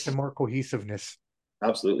relationships and more cohesiveness.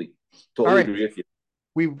 absolutely. All Totally right. agree with you.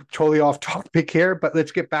 We totally off topic here, but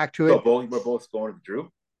let's get back to So it. both we're both going with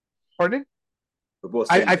Drew. Pardon? We're both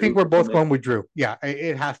I saying think Drew we're to win both this. going with Drew. Yeah,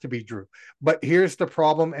 it has to be Drew. But here's the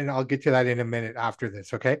problem, and I'll get to that in a minute after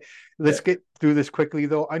this. Okay. Let's Okay. get through this quickly,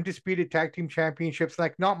 though. Undisputed tag team championships,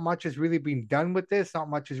 like, not much has really been done with this. Not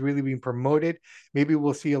much has really been promoted. Maybe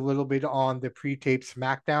we'll see a little bit on the pre-tape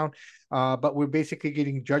SmackDown. But we're basically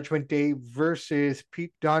getting Judgment Day versus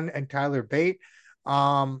Pete Dunne and Tyler Bate.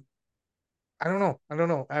 Um, I don't know. I don't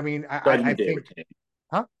know. I mean, I Judgment Day think, retains.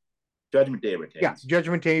 huh? Judgment Day Yeah, retains.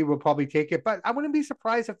 Judgment Day will probably take it, but I wouldn't be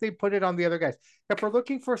surprised if they put it on the other guys. If we're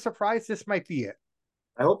looking for a surprise, this might be it.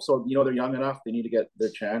 I hope so. You know, they're young enough. They need to get their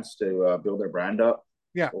chance to build their brand up.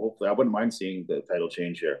 Yeah, So hopefully, I wouldn't mind seeing the title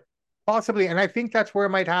change here. possibly, and I think that's where it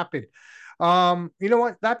might happen. You know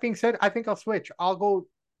what? That being said, I think I'll switch. I'll go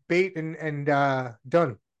Bait and Done.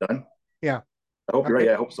 Done. Yeah. I hope you're right. Okay.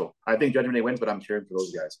 Yeah, I hope so. I think Judgment Day wins, but I'm cheering for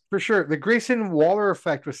those guys. For sure. The Grayson Waller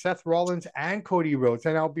effect with Seth Rollins and Cody Rhodes.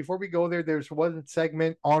 And now, before we go there, there's one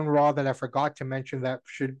segment on Raw that I forgot to mention that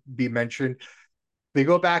should be mentioned. They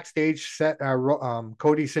go backstage,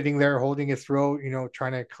 Cody sitting there holding his throat,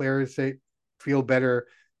 trying to clear it, feel better.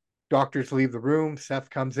 Doctors leave the room. Seth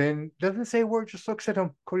comes in, doesn't say a word, just looks at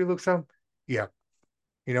him. Cody looks at him. Yeah.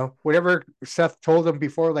 Whatever Seth told him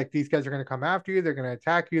before, like, these guys are going to come after you. They're going to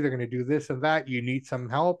attack you. They're going to do this and that. You need some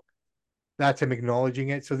help. That's him acknowledging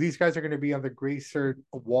it. So these guys are going to be on the Grayson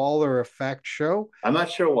Waller effect show. I'm not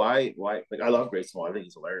sure why. Like I love Grayson Waller. I think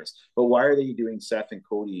he's hilarious. But why are they doing Seth and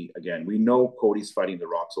Cody again? We know Cody's fighting The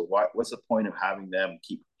Rock. So what's the point of having them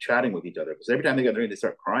keep chatting with each other? Because every time they get there, they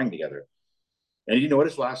start crying together. And you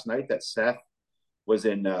notice last night that Seth was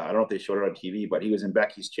in, I don't know if they showed it on TV, but he was in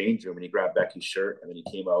Becky's change room and he grabbed Becky's shirt and then he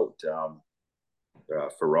came out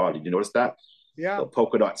for Raw. Did you notice that? Yeah. The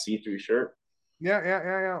polka dot see-through shirt.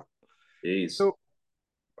 Yeah. Jeez. So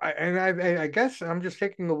I guess I'm just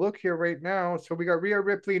taking a look here right now. So we got Rhea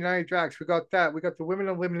Ripley, Nia Jax. We got that. We got the Women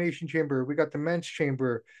Elimination Chamber. We got the Men's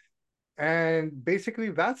Chamber. And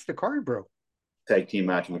basically, that's the card, bro. Tag team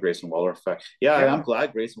match in the Grayson Waller effect. Yeah, Yeah. I'm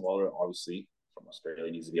glad Grayson Waller, obviously from Australia,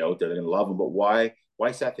 needs to be out there. They're gonna love him, but why?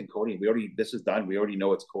 Why Seth and Cody? This is done. We already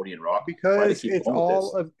know it's Cody and Rock. Why they Because keep going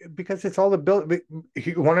with this? it's all the build.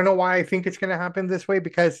 You want to know why I think it's going to happen this way?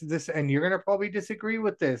 Because this, and you're going to probably disagree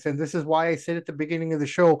with this, and this is why I said at the beginning of the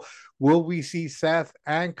show, will we see Seth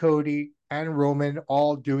and Cody and Roman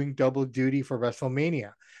all doing double duty for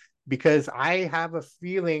WrestleMania? Because I have a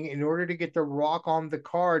feeling, in order to get the Rock on the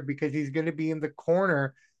card, because he's going to be in the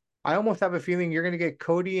corner, I almost have a feeling you're going to get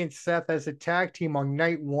Cody and Seth as a tag team on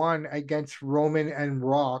night one against Roman and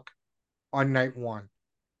Rock on night one.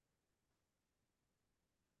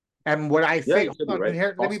 And what I Yeah, think, you could be hold on right. It's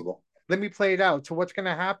here, possible. let me play it out. So what's going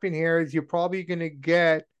to happen here is you're probably going to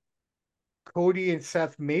get Cody and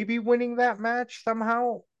Seth maybe winning that match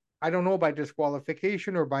somehow. I don't know, by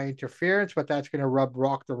disqualification or by interference, but that's going to rub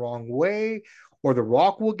Rock the wrong way, or the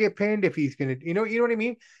Rock will get pinned if he's going to, you know what I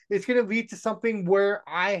mean? It's going to lead to something where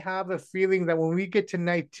I have a feeling that when we get to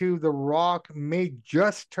night two, the Rock may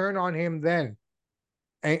just turn on him then,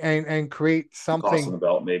 and create Cost on something, the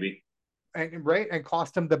belt, maybe. and right, and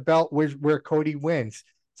cost him the belt where Cody wins.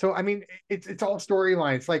 So I mean, it's all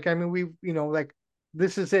storylines. Like, I mean, we, like,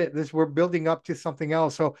 this is it. This we're building up to something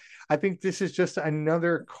else. So I think this is just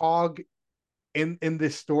another cog in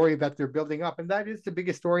this story that they're building up, and that is the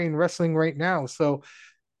biggest story in wrestling right now. So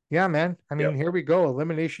yeah, man. I mean, Yep. here we go.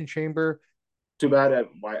 Elimination Chamber. Too bad.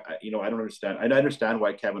 Why? I don't understand. I understand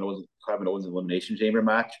why Kevin Owens elimination chamber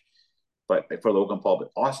match, but for Logan Paul, but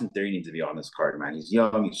Austin Theory needs to be on this card, man. He's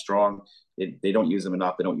young, he's strong. They don't use him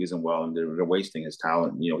enough. They don't use him well, and they're wasting his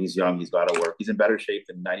talent. He's young. He's got to work. He's in better shape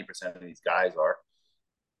than 90% of these guys are.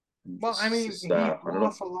 Well, I mean, he I don't know.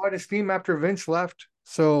 lost a lot of steam after Vince left.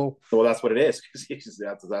 So, Well, that's what it is.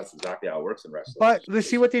 That's exactly how it works in wrestling. but let's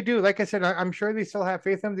see what they do. Like I said, I'm sure they still have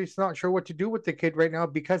faith in him. They're just not sure what to do with the kid right now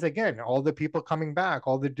because, again, all the people coming back,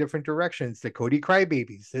 all the different directions, the Cody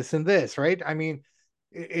crybabies, this and this, right? I mean,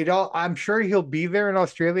 it all. I'm sure he'll be there in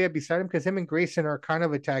Australia beside him because him and Grayson are kind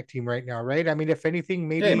of a tag team right now, right? I mean, if anything,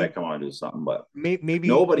 Yeah, he maybe, might come on and do something, but maybe,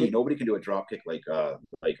 nobody can do a drop kick like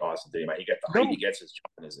Austin Theory. He gets the height he no, gets his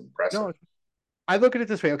jumping is impressive. no. I look at it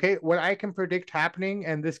this way, okay? What I can predict happening,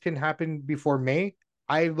 and this can happen before May,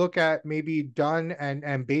 I look at maybe Dunn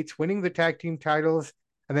and Bates winning the tag team titles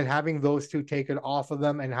and then having those two take it off of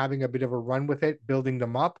them and having a bit of a run with it, building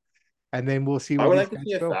them up. And then we'll see I where would these like to guys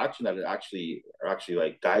see a go. faction that are actually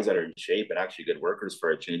like guys that are in shape and actually good workers for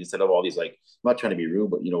a change instead of all these like I'm not trying to be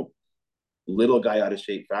rude, but little guy out of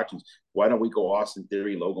shape factions. Why don't we go Austin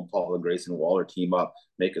Theory, Logan Paul, and Grayson Waller team up,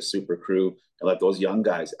 make a super crew, and let those young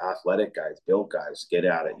guys, athletic guys, built guys, get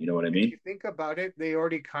at it? You know what I If mean? you think about it, they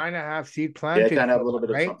already kind of have seed They planted kind of have for a little that, bit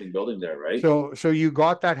of right? something building there, right? So you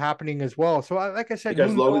got that happening as well. So like I said,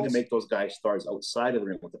 Because who Logan can knows? make those guys stars outside of the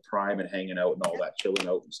ring with the prime and hanging out and all that, chilling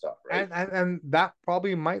out and stuff, right? And that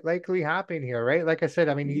probably might likely happen here, right? Like I said,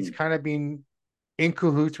 I mean, he's Mm-hmm. kind of been in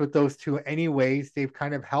cahoots with those two anyways. They've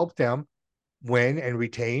kind of helped them win and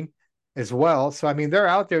retain as well. So I mean, they're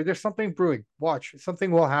out there. There's something brewing. Watch,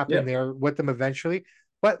 something will happen Yeah, there with them eventually.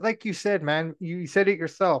 But like you said, man, you said it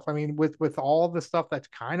yourself. I mean, with all the stuff that's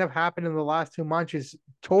kind of happened in the last 2 months, is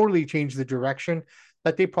totally changed the direction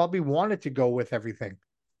that they probably wanted to go with everything,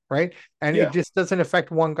 right? And it yeah. just doesn't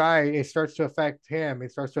affect one guy. It starts to affect him.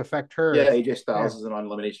 It starts to affect her. Yeah, It AJ Styles him. isn't on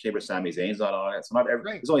Elimination Chamber. Sami Zayn's not on it. So not every.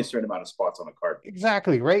 Right. There's only a certain amount of spots on the card.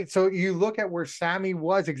 Exactly, right? So you look at where Sammy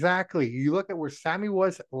was exactly. You look at where Sammy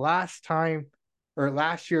was last time or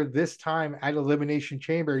last year, this time at Elimination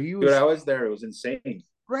Chamber. He Dude, was I was there. It was insane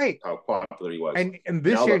right. how popular he was. And And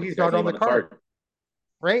this now year look, he's this guy's not not on even the on the card, card.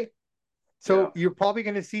 right? Yeah, So you're probably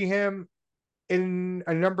going to see him in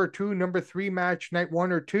a number two, number three match, night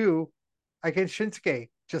one or two against Shinsuke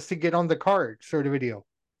just to get on the card, sort of a deal.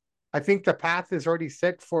 I think the path is already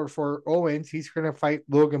set for Owens. He's going to fight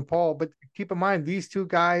Logan Paul, but keep in mind these two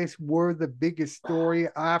guys were the biggest story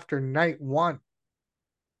after night one,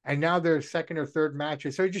 and now they're second or third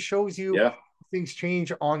matches. So it just shows you yeah, things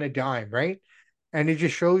change on a dime, right? And it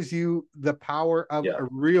just shows you the power of yeah. a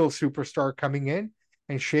real superstar coming in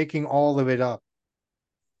and shaking all of it up.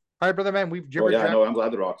 All right, brother man, we've Well, jibber yeah, jabbed no, I'm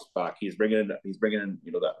glad the Rock's back. He's bringing in that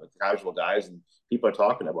the casual guys, and people are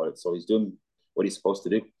talking about it. So he's doing what he's supposed to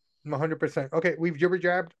do. 100%. Okay, we've jibber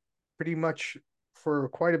jabbed pretty much for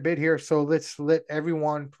quite a bit here. So let's let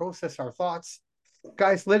everyone process our thoughts.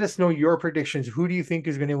 Guys, let us know your predictions. Who do you think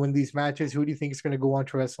is going to win these matches? Who do you think is going to go on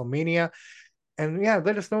to WrestleMania? And yeah,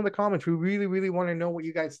 let us know in the comments. We really, really want to know what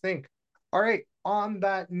you guys think. All right. On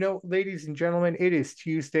that note, ladies and gentlemen, it is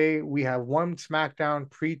Tuesday. We have one SmackDown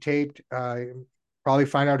pre-taped. Probably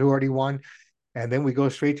find out who already won. And then we go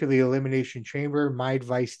straight to the Elimination Chamber. My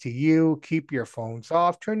advice to you, keep your phones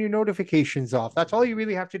off, turn your notifications off. That's all you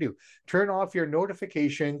really have to do. Turn off your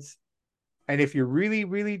notifications. And if you're really,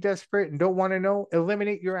 really desperate and don't want to know,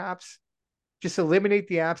 eliminate your apps. Just eliminate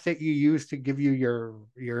the apps that you use to give you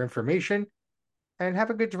your information and have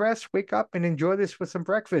a good rest. Wake up and enjoy this with some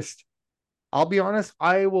breakfast. I'll be honest,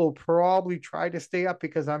 I will probably try to stay up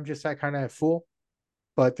because I'm just that kind of fool.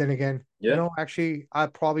 But then again, Yeah, actually, I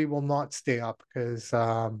probably will not stay up because,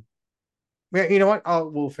 yeah, you know what?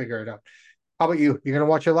 We'll figure it out. How about you? You're gonna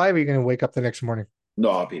watch it live, or you're gonna wake up the next morning? no,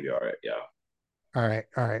 PVR it. Yeah, All right,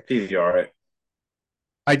 all right. PVR it.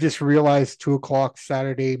 I just realized 2 o'clock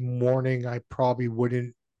Saturday morning. I probably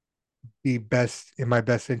wouldn't be best in my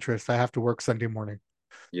best interest. I have to work Sunday morning.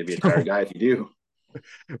 You'd be a So, tired guy if you do.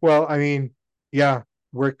 well, I mean, yeah,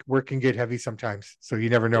 work can get heavy sometimes, so you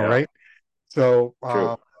never know, Yeah, right? So,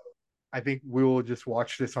 true. I think we will just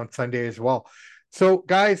watch this on Sunday as well. So,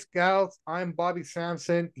 guys, gals, I'm Bobby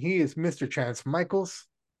Sampson. He is Mr. Chance Michaels.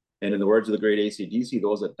 And in the words of the great ACDC,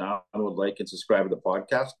 those that download, like, and subscribe to the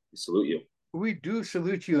podcast, we salute you. We do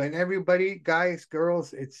salute you, and everybody, guys,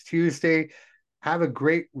 girls, it's Tuesday. Have a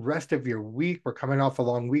great rest of your week. We're coming off a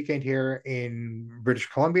long weekend here in British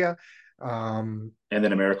Columbia. Um, And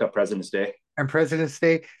then America, President's Day. and President's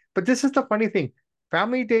Day. But this is the funny thing.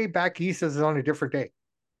 Family Day back east is on a different day.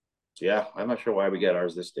 So yeah, I'm not sure why we get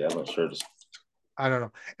ours this day. I'm not sure. Just I don't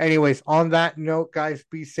know. Anyways, on that note, guys,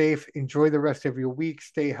 be safe. Enjoy the rest of your week.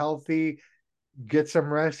 Stay healthy. Get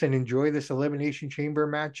some rest and enjoy this Elimination Chamber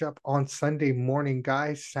matchup on Sunday morning,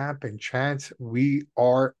 guys. Samp and Chance, we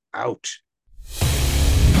are out.